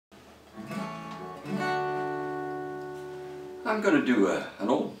I'm going to do an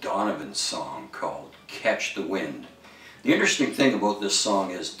old Donavan song called Catch the Wind. The interesting thing about this song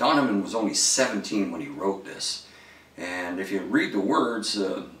is Donavan was only 17 when he wrote this. And if you read the words,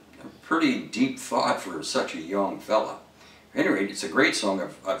 a pretty deep thought for such a young fella. At any rate, it's a great song.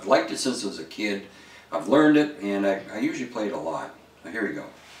 I've liked it since I was a kid. I've learned it, and I usually play it a lot. So here we go.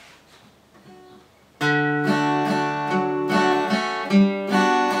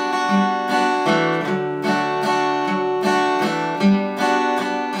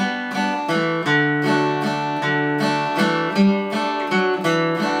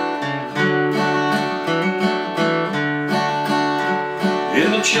 In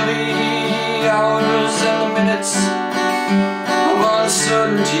the chilly hours and the minutes of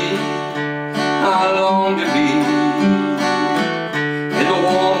uncertainty, I long to be in the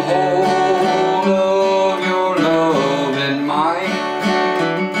warm hold of your love and mine,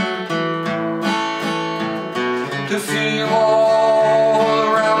 to feel you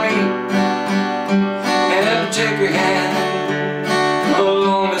all around me and to take your hand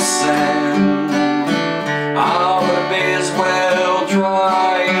along the sand. But I may as well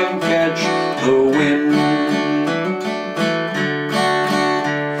try and catch the wind.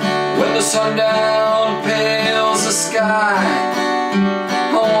 When the sundown pales the sky,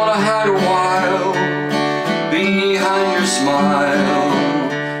 I wanna hide a while behind your smile.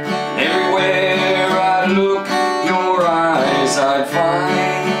 And everywhere I look, your eyes I'd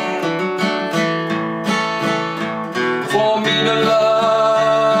find. For me to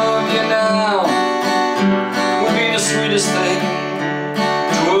love you now would be the sweetest thing,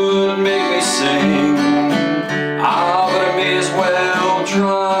 'twould make me sing. But I may as well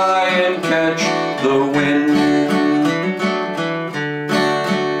try and catch the wind.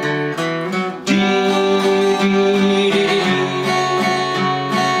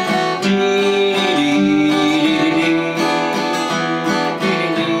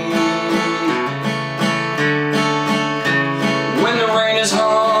 When the rain is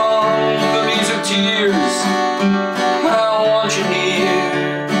hung, the leaves of tears, I want you near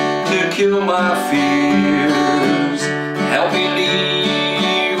to kill my fears. Help me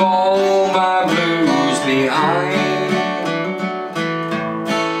leave all my blues behind.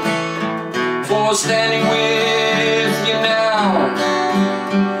 For standing with you now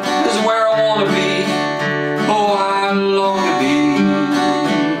is where I want to be. Oh, I long to be.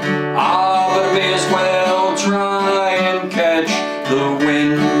 But I may as well try and catch the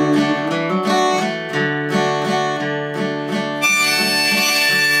wind.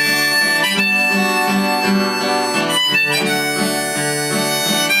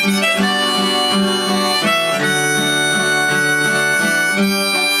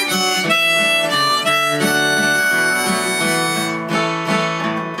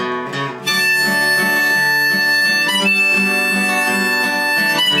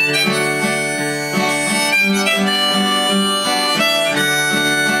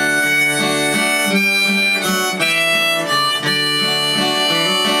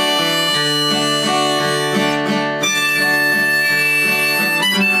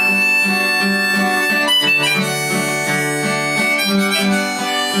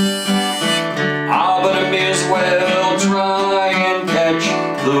 But I may as well try and catch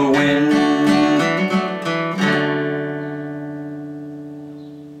the wind.